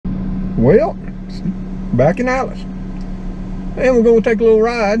Well, back in Alice. And we're going to take a little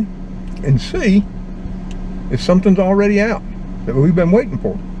ride and see if something's already out that we've been waiting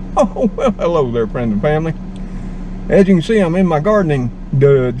for. Oh, well, hello there, friends and family. As you can see, I'm in my gardening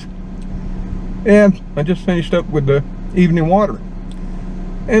duds. And I just finished up with the evening watering.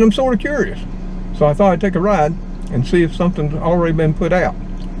 And I'm sort of curious. So I thought I'd take a ride and see if something's already been put out.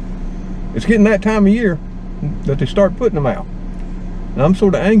 It's getting that time of year that they start putting them out. And I'm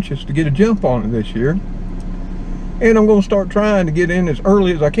sort of anxious to get a jump on it this year. And I'm going to start trying to get in as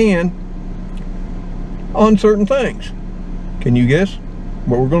early as I can on certain things. Can you guess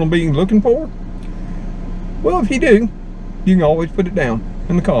what we're going to be looking for? Well, if you do, you can always put it down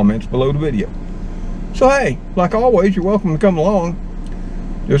in the comments below the video. So hey, like always, you're welcome to come along.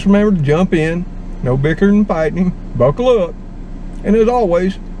 Just remember to jump in, no bickering and fighting, buckle up, and as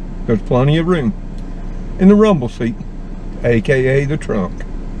always, there's plenty of room in the rumble seat, aka the trunk.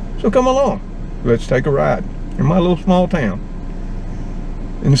 So come along, let's take a ride in my little small town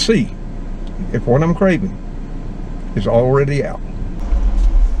and see if what I'm craving is already out.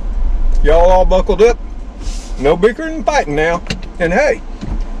 Y'all all buckled up? No bickering and fighting now. And hey,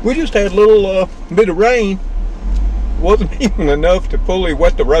 we just had a little bit of rain. Wasn't even enough to fully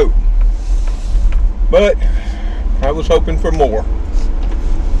wet the road. But I was hoping for more,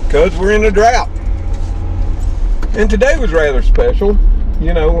 because we're in a drought. And today was rather special.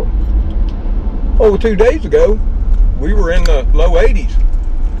 You know, over 2 days ago, we were in the low 80s.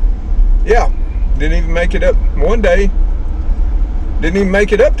 Yeah, didn't even make it up one day. Didn't even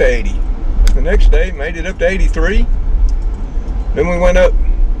make it up to 80. The next day, made it up to 83. Then we went up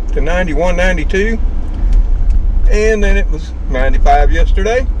to 91, 92. And then it was 95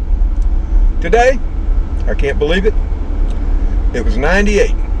 yesterday. Today, I can't believe it, it was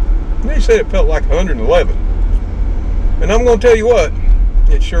 98. They said it felt like 111. And I'm going to tell you what,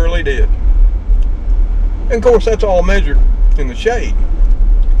 it surely did. And of course, that's all measured in the shade.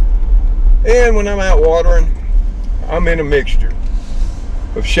 And when I'm out watering, I'm in a mixture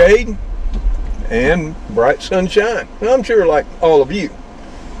of shade and bright sunshine. And I'm sure, like all of you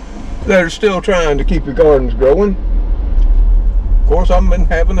that are still trying to keep your gardens growing, of course, I've been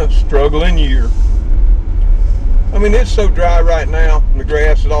having a struggling year. I mean, it's so dry right now, the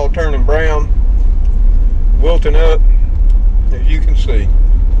grass is all turning brown, wilting up, as you can see.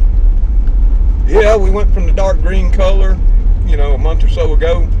 Yeah, we went from the dark green color, you know, a month or so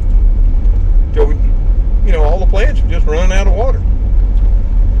ago, till we, you know, all the plants are just running out of water.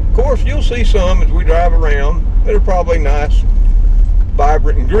 Of course, you'll see some as we drive around that are probably nice,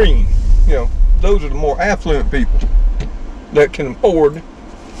 vibrant and green. You know, those are the more affluent people that can afford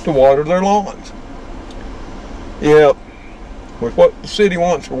to water their lawns. Yeah, with what the city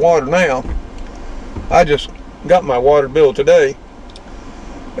wants for water now, I just got my water bill today,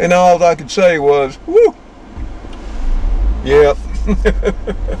 and all I could say was, whoo! Yep.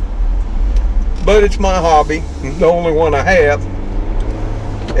 But it's my hobby, the only one I have.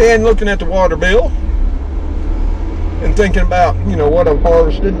 And looking at the water bill and thinking about, you know, what I've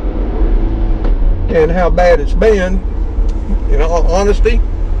harvested and how bad it's been, in all honesty,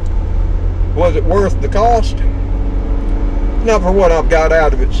 was it worth the cost? Not for what I've got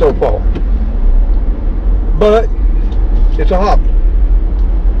out of it so far. But it's a hobby.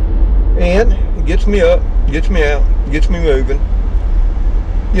 And it gets me up, gets me out, gets me moving.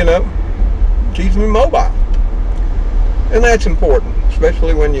 You know, keeps me mobile. And that's important,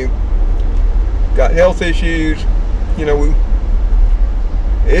 especially when you got health issues. You know,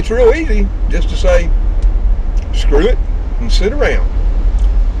 it's real easy just to say, screw it, and sit around.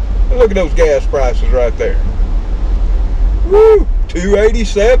 And look at those gas prices right there. Woo!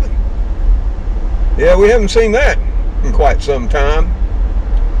 $2.87. Yeah, we haven't seen that in quite some time.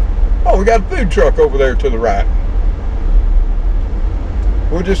 Oh, we got a food truck over there to the right.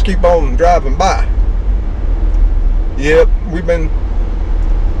 We'll just keep on driving by. Yep, we've been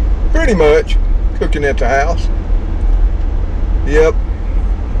pretty much cooking at the house. Yep,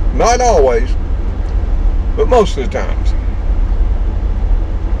 not always, but most of the times.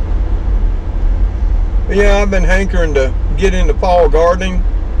 Yeah, I've been hankering to get into fall gardening.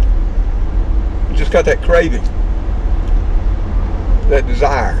 Just got that craving, that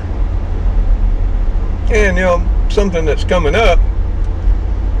desire. And you know, something that's coming up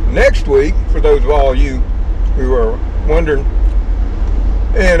next week, for those of all you who are wondering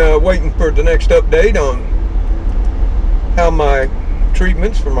and waiting for the next update on how my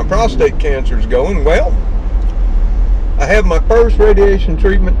treatments for my prostate cancer is going. Well, I have my first radiation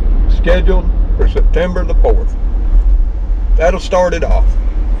treatment scheduled for September the 4th. That'll start it off.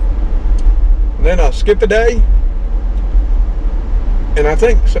 And then I'll skip a day, And I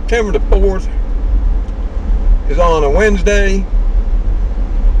think September the 4th is on a Wednesday.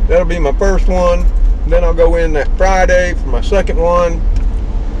 That'll be my first one. Then I'll go in that Friday for my second one.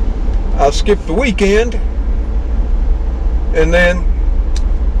 I'll skip the weekend. And then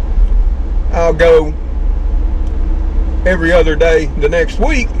I'll go every other day the next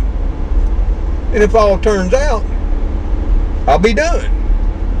week. And if all turns out, I'll be done.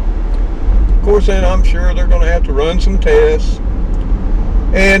 Of course, then I'm sure they're going to have to run some tests.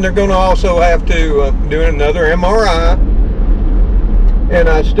 And they're going to also have to do another MRI. And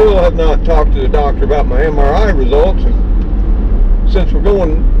I still have not talked to the doctor about my MRI results. And since we're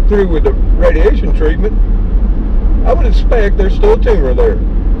going through with the radiation treatment, I would expect there's still a tumor there.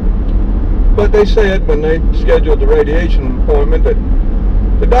 But they said when they scheduled the radiation appointment that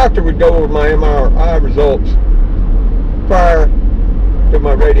the doctor would go over my MRI results prior to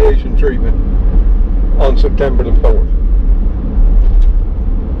my radiation treatment on September the 4th.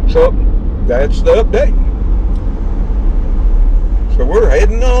 So that's the update. So we're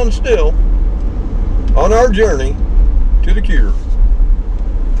heading on still on our journey to the cure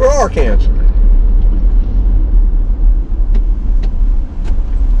for our cancer.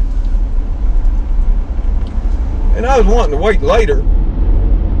 And I was wanting to wait later,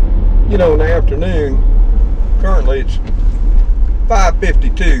 you know, in the afternoon. Currently it's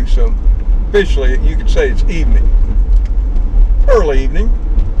 5:52, so officially you could say it's evening, early evening,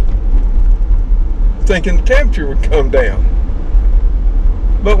 thinking the temperature would come down.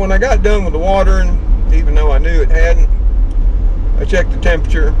 But when I got done with the watering, even though I knew it hadn't, I checked the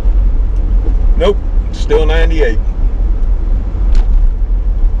temperature. Nope, still 98.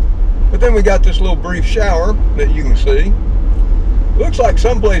 But then we got this little brief shower that you can see. Looks like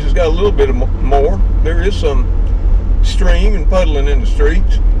some places got a little bit of more. There is some stream and puddling in the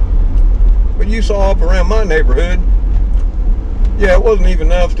streets. But you saw up around my neighborhood, yeah, it wasn't even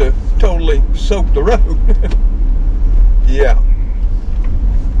enough to totally soak the road. Yeah.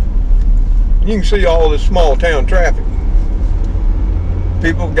 You can see all this small town traffic.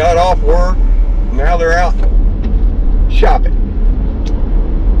 People got off work, now they're out shopping.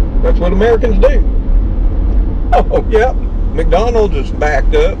 That's what Americans do. Oh, yeah, McDonald's is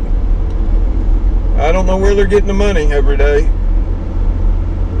backed up. I don't know where they're getting the money every day.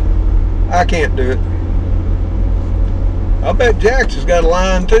 I can't do it. I'll bet Jack's has got a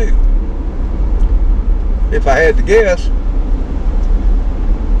line too. If I had to guess.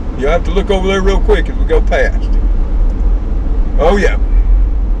 You'll have to look over there real quick as we go past. Oh yeah.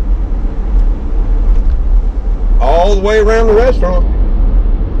 All the way around the restaurant.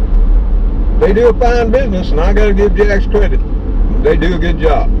 They do a fine business, and I got to give Jack's credit. They do a good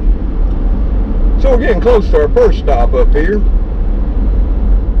job. So we're getting close to our first stop up here.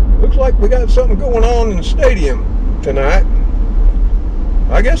 Looks like we got something going on in the stadium tonight.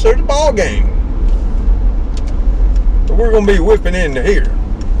 I guess there's a ball game. But we're going to be whipping into here.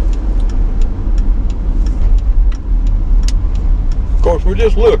 Of course, we're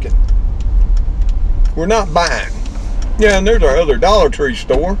just looking. We're not buying. Yeah, and there's our other Dollar Tree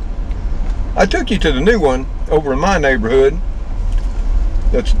store. I took you to the new one over in my neighborhood.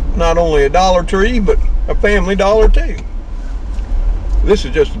 That's not only a Dollar Tree, but a Family Dollar too. This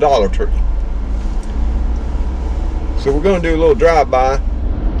is just a Dollar Tree. So we're going to do a little drive-by.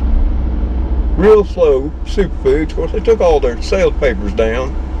 Real slow, Superfoods. Of course, they took all their sales papers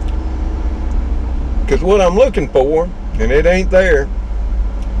down. Because what I'm looking for, and it ain't there.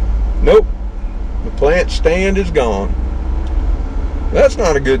 Nope. The plant stand is gone. That's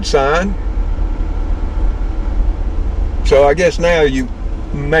not a good sign. So I guess now you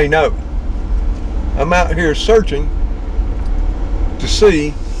may know. I'm out here searching to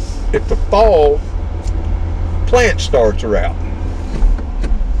see if the fall plant starts are out.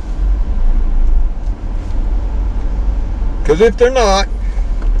 Because if they're not,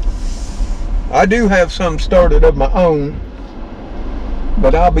 I do have some started of my own,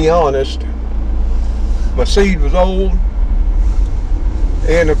 but I'll be honest, my seed was old,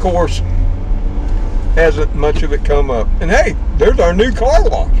 and of course hasn't much of it come up. And hey, there's our new car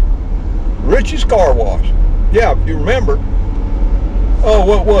wash, Rich's Car Wash. Yeah, if you remember, oh,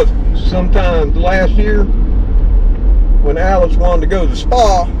 what was it, sometime last year when Alice wanted to go to the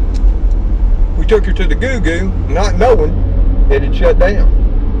spa, we took her to the Goo Goo, not knowing it had shut down.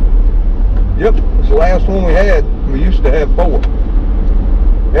 Yep, it's the last one we had. We used to have 4.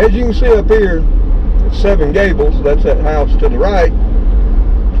 As you can see up here, it's 7 Gables. That's that house to the right.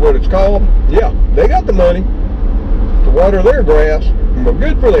 That's what it's called. Yeah, they got the money to water their grass, but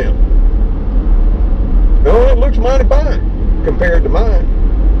good for them. No, it looks mighty fine compared to mine.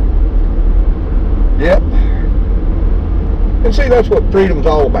 Yep. And see, that's what freedom's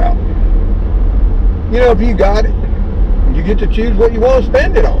all about. You know, if you got it, you get to choose what you want to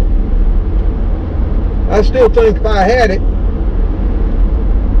spend it on. I still think if I had it,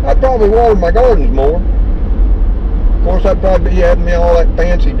 I'd probably water my gardens more. Of course, I'd probably be having me all that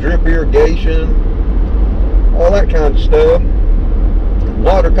fancy drip irrigation, all that kind of stuff.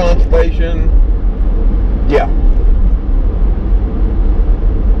 Water conservation, yeah.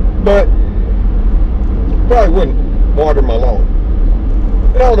 But probably wouldn't water my lawn.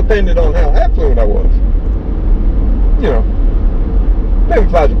 It all depended on how affluent I was. You know, maybe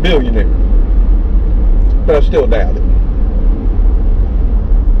if I was a billionaire. But I still doubt it.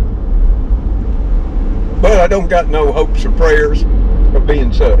 But I don't got no hopes or prayers of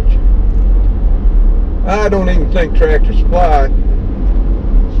being such. I don't even think Tractor Supply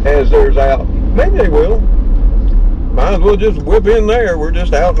has theirs out. Maybe they will. Might as well just whip in there. We're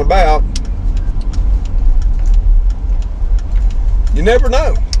just out and about. You never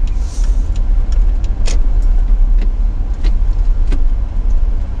know.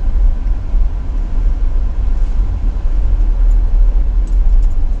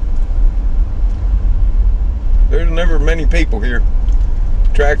 There's never many people here.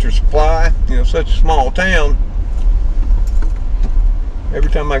 Tractor Supply, you know, such a small town. Every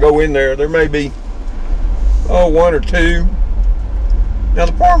time I go in there, there may be, one or two. Now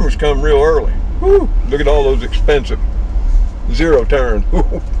the farmers come real early. Whew, look at all those expensive zero turns.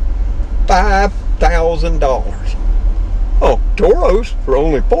 $5,000. Oh, Toros for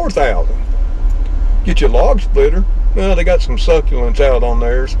only $4,000. Get you a log splitter. Well, they got some succulents out on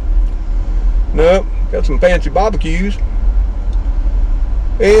theirs. Nope, got some fancy barbecues.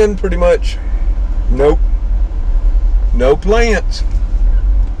 And pretty much, nope, no plants.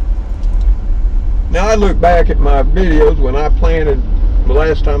 Now I look back at my videos when I planted, the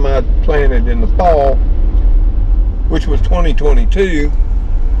last time I planted in the fall, which was 2022,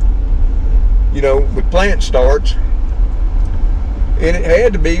 you know, with plant starts, and it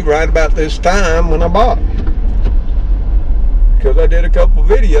had to be right about this time when I bought it, because I did a couple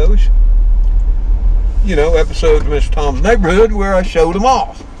videos, you know, episodes of Mr. Tom's Neighborhood where I showed them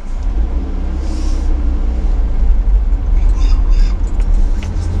off.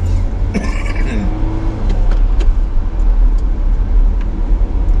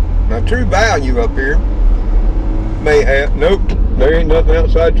 Now, True Value up here may have, nope, there ain't nothing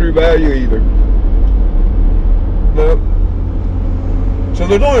outside True Value either. Nope. So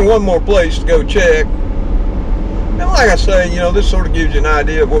there's only one more place to go check. And like I say, you know, this sort of gives you an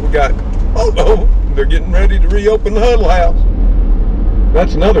idea of what we got. Oh no, they're getting ready to reopen the Huddle House.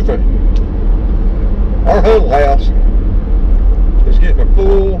 That's another thing. Our Huddle House is getting a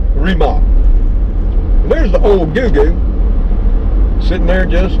full remodel. And there's the old Goo-Goo sitting there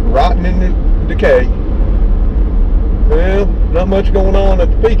just rotting in the decay. Well, not much going on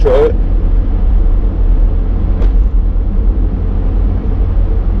at the Pizza Hut.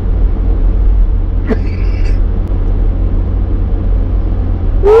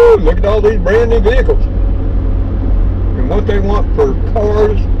 Woo, look at all these brand new vehicles. And what they want for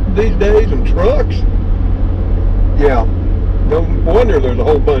cars these days and trucks. Yeah, no wonder there's a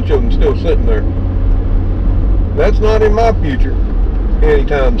whole bunch of them still sitting there. That's not in my future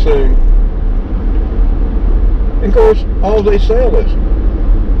anytime soon. And of course, all they sell is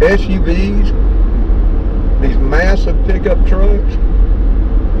SUVs, these massive pickup trucks.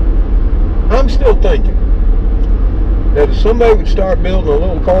 I'm still thinking that if somebody would start building a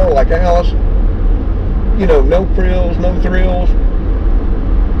little car like ours, you know, no frills, no thrills,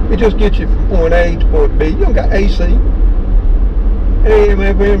 it just gets you from point A to point B. You don't got AC, AM,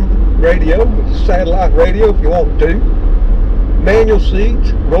 FM radio, satellite radio if you want to, manual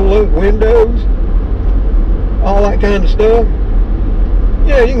seats, roll up windows, all that kind of stuff.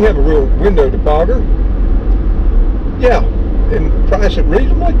 Yeah, you can have a real window defogger. Yeah, and price it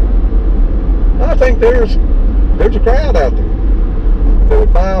reasonably. I think there's a crowd out there that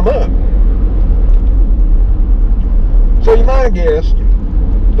would buy them up. So you might have guessed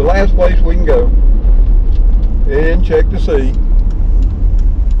the last place we can go and check to see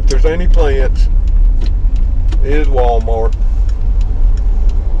if there's any plants is Walmart.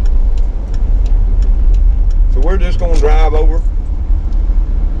 So we're just going to drive over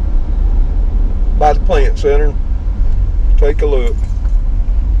by the plant center, take a look.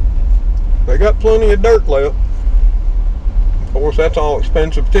 They got plenty of dirt left. Of course, that's all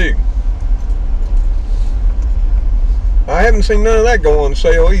expensive too. I haven't seen none of that go on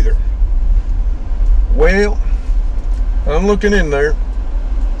sale either. Well, I'm looking in there,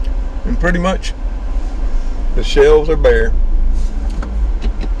 and pretty much the shelves are bare.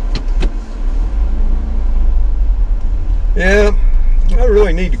 Yeah, I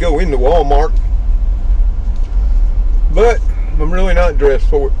really need to go into Walmart, but I'm really not dressed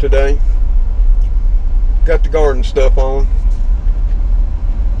for it today. Got the garden stuff on.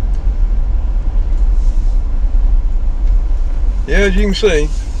 Yeah, as you can see,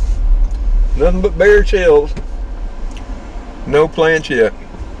 nothing but bare shelves, no plants yet.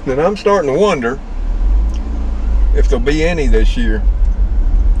 And I'm starting to wonder if there'll be any this year.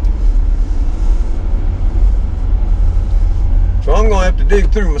 So I'm going to have to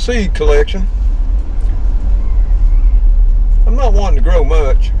dig through my seed collection. I'm not wanting to grow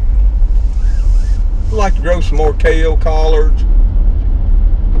much. I'd like to grow some more kale, collards,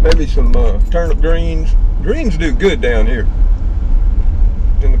 maybe some turnip greens. Greens do good down here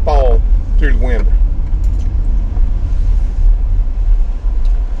in the fall through the winter.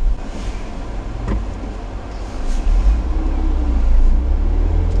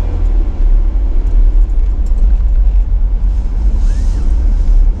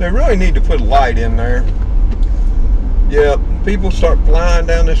 They really need to put a light in there. Yeah, people start flying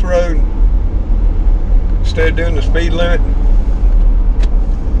down this road instead of doing the speed limit.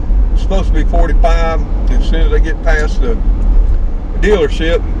 It's supposed to be 45. As soon as they get past the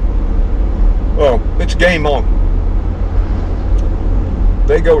dealership, well, it's game on.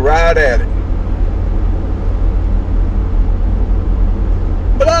 They go right at it.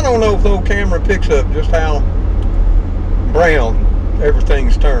 But I don't know if the old camera picks up just how brown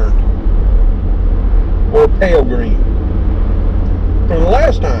everything's turned, or pale green, from the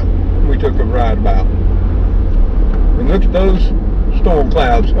last time we took a ride about. And look at those storm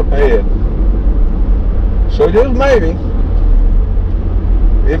clouds up ahead. So just maybe,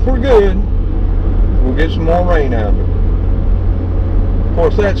 if we're good, we'll get some more rain out of it. Of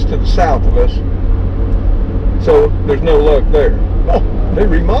course, that's to the south of us, so there's no luck there. Oh, they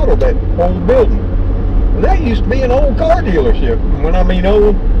remodeled that old building. And that used to be an old car dealership. And when I mean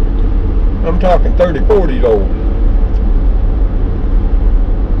old, I'm talking 30, 40s old.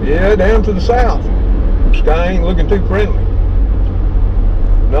 Yeah, down to the south. The sky ain't looking too friendly.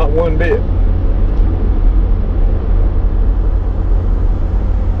 Not one bit.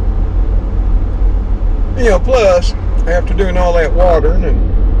 You know, plus, after doing all that watering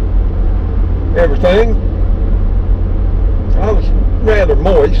and everything, I was rather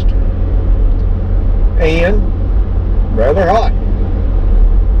moist and rather hot.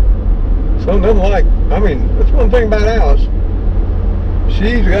 So nothing like, I mean, that's one thing about Alice.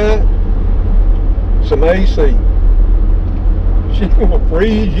 She's got some AC. She's gonna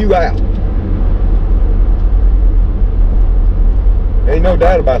freeze you out. Ain't no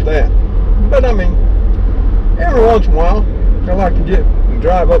doubt about that. But I mean, every once in a while, I like to get and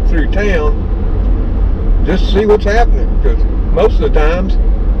drive up through town just to see what's happening, because most of the times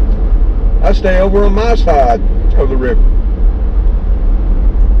I stay over on my side of the river.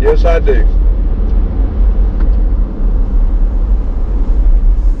 Yes, I do.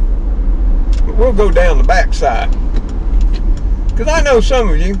 But we'll go down the back side, because I know some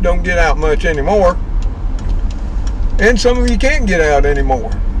of you don't get out much anymore, and some of you can't get out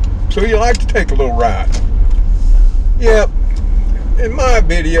anymore, so you like to take a little ride. Yep, in my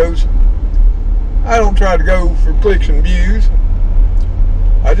videos, I don't try to go for clicks and views.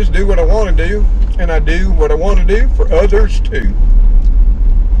 I just do what I want to do, and I do what I want to do for others too.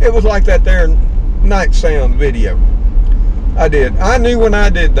 It was like that there Night Sound video I did. I knew when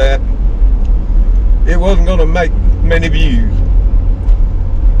I did that it wasn't going to make many views,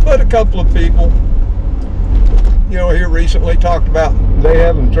 but a couple of people, you know, here recently talked about they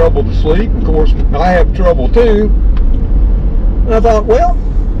having trouble to sleep. Of course, I have trouble too, and I thought, well,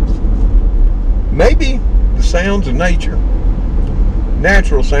 maybe the sounds of nature,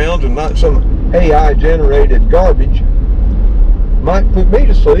 natural sounds, and not some AI generated garbage, might put me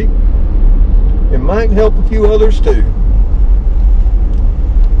to sleep and might help a few others too.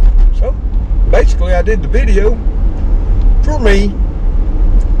 So basically I did the video for me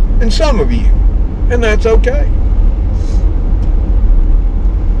and some of you, and that's okay.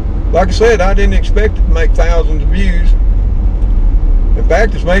 Like I said, I didn't expect it to make thousands of views. In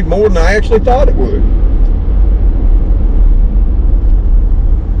fact, it's made more than I actually thought it would.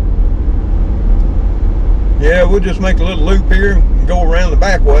 Yeah, we'll just make a little loop here and go around the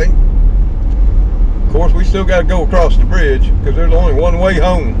back way. Of course, we still got to go across the bridge because there's only one way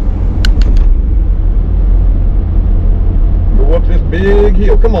home. Go up this big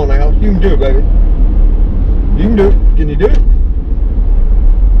hill. Come on now, you can do it, baby. You can do it. Can you do it?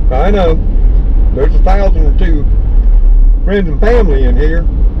 I know. There's 1,000 or 2 friends and family in here,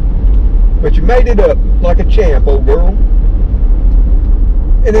 but you made it up like a champ, old girl.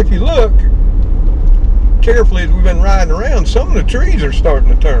 And if you look, carefully as we've been riding around, some of the trees are starting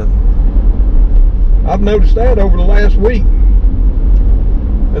to turn. I've noticed that over the last week.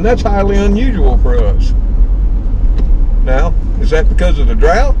 And that's highly unusual for us. Now, is that because of the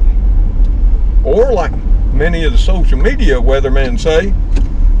drought? Or, like many of the social media weathermen say,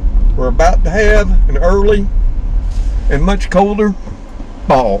 we're about to have an early and much colder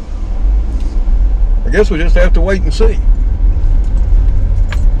fall. I guess we'll just have to wait and see.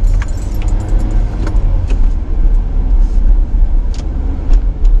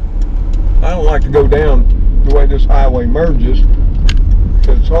 I don't like to go down the way this highway merges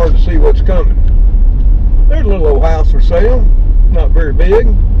because it's hard to see what's coming. There's a little old house for sale, not very big,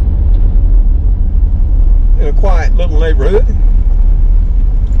 in a quiet little neighborhood.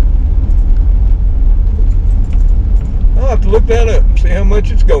 I'll have to look that up and see how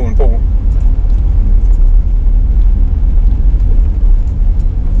much it's going for.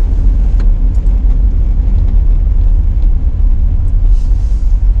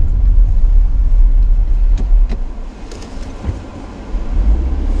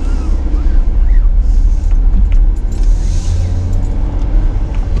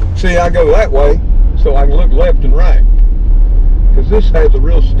 See, I go that way so I can look left and right, because this has a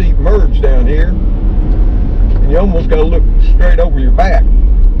real steep merge down here, and you almost got to look straight over your back.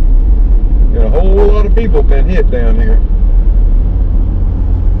 And a whole lot of people been hit down here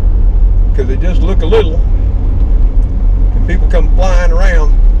because they just look a little, and people come flying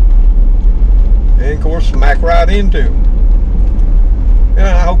around, and of course smack right into them. And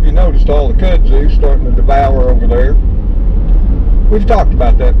I hope you noticed all the kudzu starting to devour over there. We've talked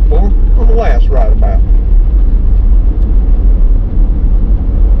about that before on the last ride about.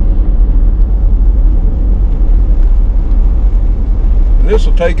 And this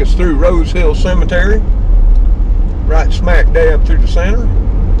will take us through Rose Hill Cemetery, right smack dab through the center.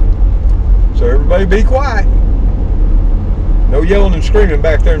 So everybody be quiet. No yelling and screaming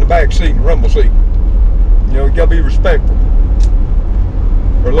back there in the back seat and rumble seat. You know, you gotta be respectful.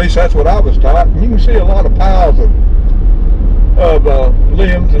 Or at least that's what I was taught. And you can see a lot of piles of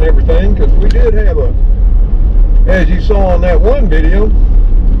limbs and everything, because we did have as you saw on that one video,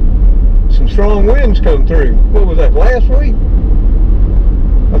 some strong winds come through. What was that, last week?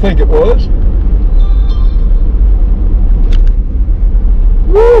 I think it was.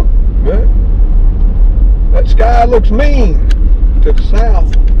 Woo! That sky looks mean to the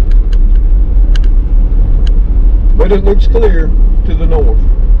south, but it looks clear to the north.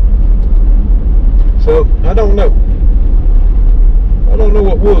 So I don't know. I don't know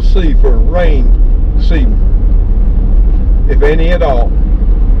what we'll see for rain this evening, if any at all.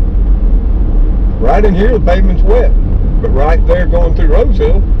 Right in here, the pavement's wet, but right there going through Rose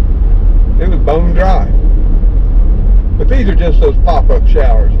Hill, it was bone dry. But these are just those pop-up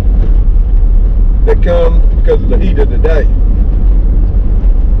showers that come because of the heat of the day.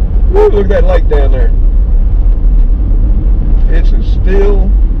 Woo, look at that lake down there. It's as still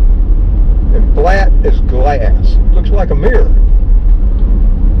and flat as glass. Looks like a mirror.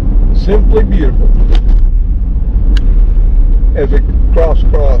 Simply beautiful as it crosses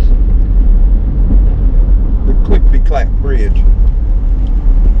the Clickety-Clack Bridge.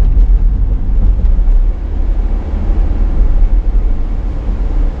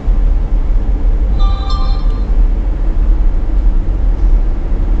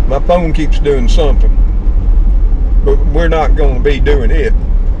 My phone keeps doing something, but we're not going to be doing it.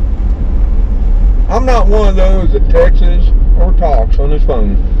 I'm not one of those that texts or talks on his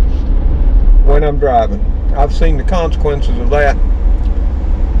phone when I'm driving. I've seen the consequences of that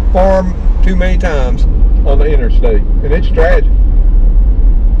far too many times on the interstate, and it's tragic.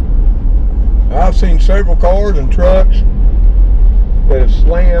 I've seen several cars and trucks that have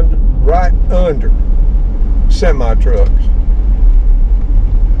slammed right under semi-trucks.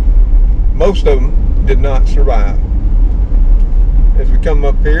 Most of them did not survive. As we come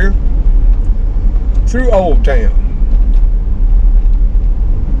up here through Old Town,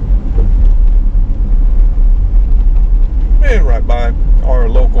 and right by our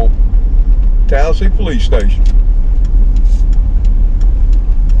local Tallahassee Police Station.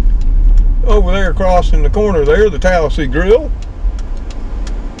 Over there across in the corner there, the Tallahassee Grill.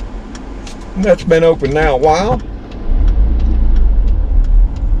 And that's been open now a while.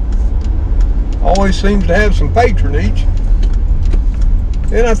 Always seems to have some patronage.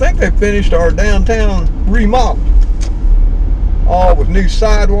 And I think they finished our downtown remodel. All with new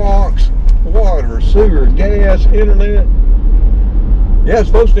sidewalks, water, sewer, gas, internet. Yeah, it's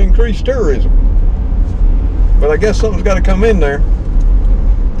supposed to increase tourism. But I guess something's got to come in there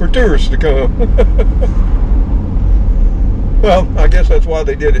for tourists to come. Well, I guess that's why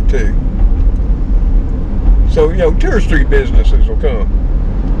they did it too. So, you know, Tourist Street businesses will come.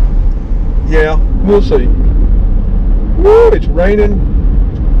 Yeah, we'll see. Woo, it's raining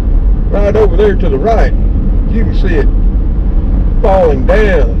right over there to the right. You can see it falling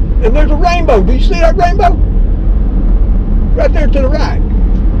down. And there's a rainbow. Do you see that rainbow? Right there to the right.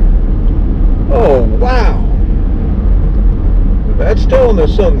 Oh, wow. That's telling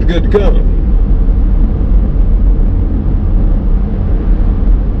us something's good to come.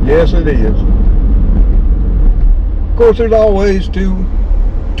 Yes, it is. Of course, there's always two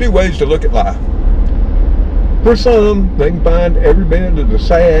ways to look at life. For some, they can find every bit of the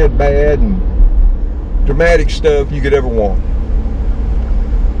sad, bad, and dramatic stuff you could ever want.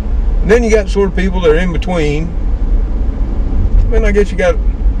 And then you got sort of people that are in between. And I guess you got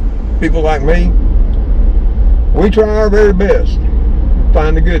people like me. We try our very best to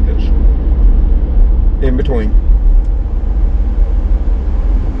find the goodness in between.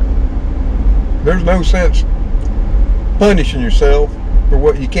 There's no sense punishing yourself for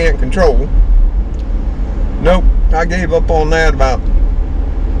what you can't control. Nope, I gave up on that about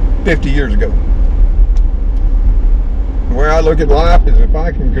 50 years ago. The way I look at life is if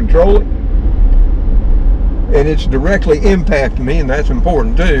I can control it, and it's directly impacting me, and that's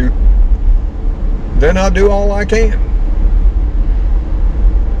important too, then I'll do all I can.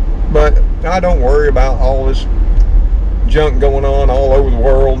 But I don't worry about all this junk going on all over the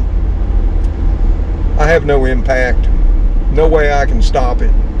world. I have no impact. No way I can stop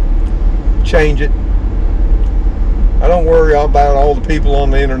it, change it. I don't worry about all the people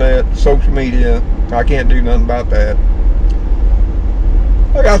on the internet, social media. I can't do nothing about that.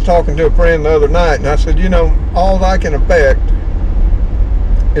 Like I was talking to a friend the other night, and I said, you know, all I can affect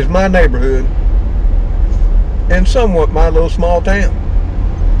is my neighborhood and somewhat my little small town.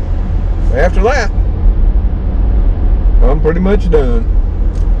 After that, I'm pretty much done.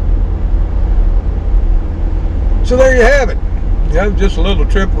 So there you have it. You know, just a little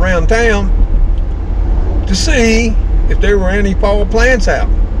trip around town to see if there were any fall plants out.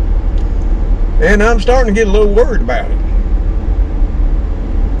 And I'm starting to get a little worried about it.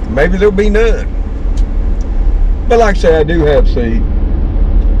 Maybe there'll be none. But like I say, I do have seed.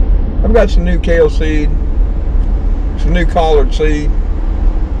 I've got some new kale seed, some new collard seed.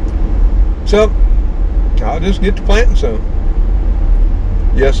 So I'll just get to planting some.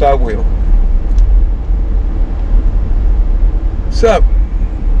 Yes, I will. So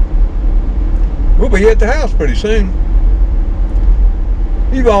we'll be at the house pretty soon.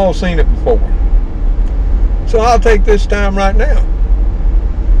 You've all seen it before. So I'll take this time right now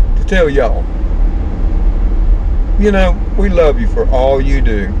to tell y'all, you know, we love you for all you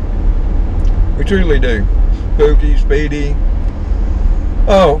do. We truly do. Spooky, Speedy,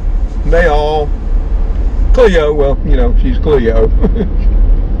 oh, they all. Cleo, well, you know, she's Cleo.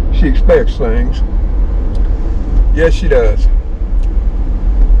 She expects things. Yes, she does.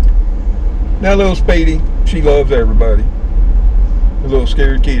 Now little Speedy, she loves everybody. The little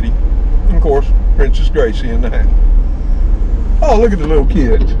scared kitty. And of course, Princess Gracie in the hat. Oh, look at the little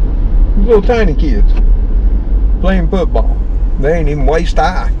kids. The little tiny kids playing football. They ain't even waist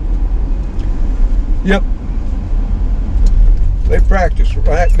high. Yep. They practice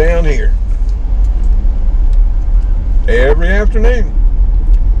right down here every afternoon.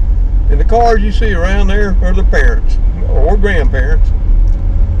 And the cars you see around there are the parents or grandparents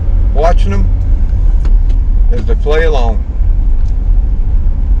watching them as they play along.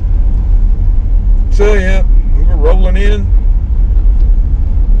 So yeah, we're rolling in,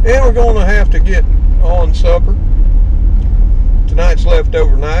 and we're going to have to get on supper. Tonight's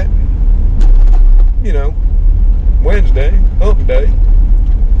leftover night. You know, Wednesday, hump day,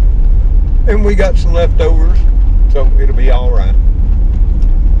 and we got some leftovers, so it'll be all right.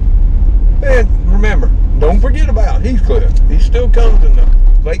 And remember, don't forget about Heathcliff. He still comes in the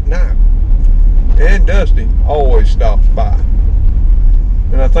late night, and Dusty always stops by,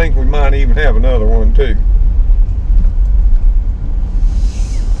 and I think we might even have another one too.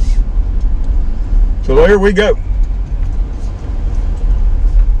 So there we go.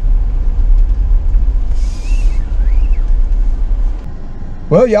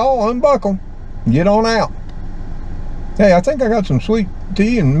 Well, y'all, unbuckle, get on out. Hey, I think I got some sweet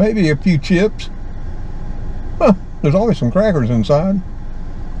tea and maybe a few chips. Huh, there's always some crackers inside.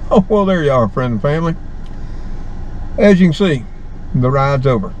 Oh, well, there you are, friend and family. As you can see, the ride's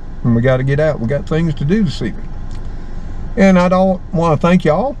over, and we got to get out. We got things to do this evening. And I don't want to thank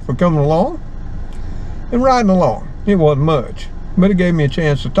y'all for coming along and riding along. It wasn't much, but it gave me a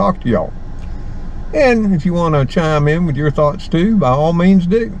chance to talk to y'all. And if you want to chime in with your thoughts too, by all means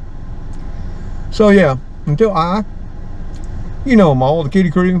do. So yeah, until you know them all, the Kitty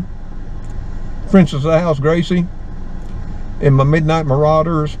Crew, Princess of the House, Gracie. And my Midnight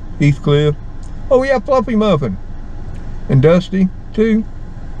Marauders, Heathcliff. Oh yeah, Fluffy Muffin. And Dusty, too.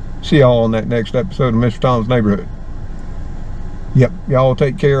 See y'all on that next episode of Mr. Tom's Neighborhood. Yep, y'all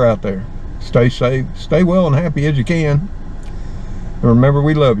take care out there. Stay safe, stay well and happy as you can. And remember,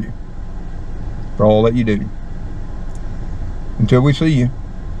 we love you for all that you do. Until we see you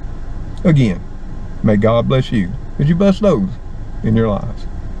again, may God bless you as you bless those in your lives.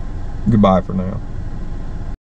 Goodbye for now.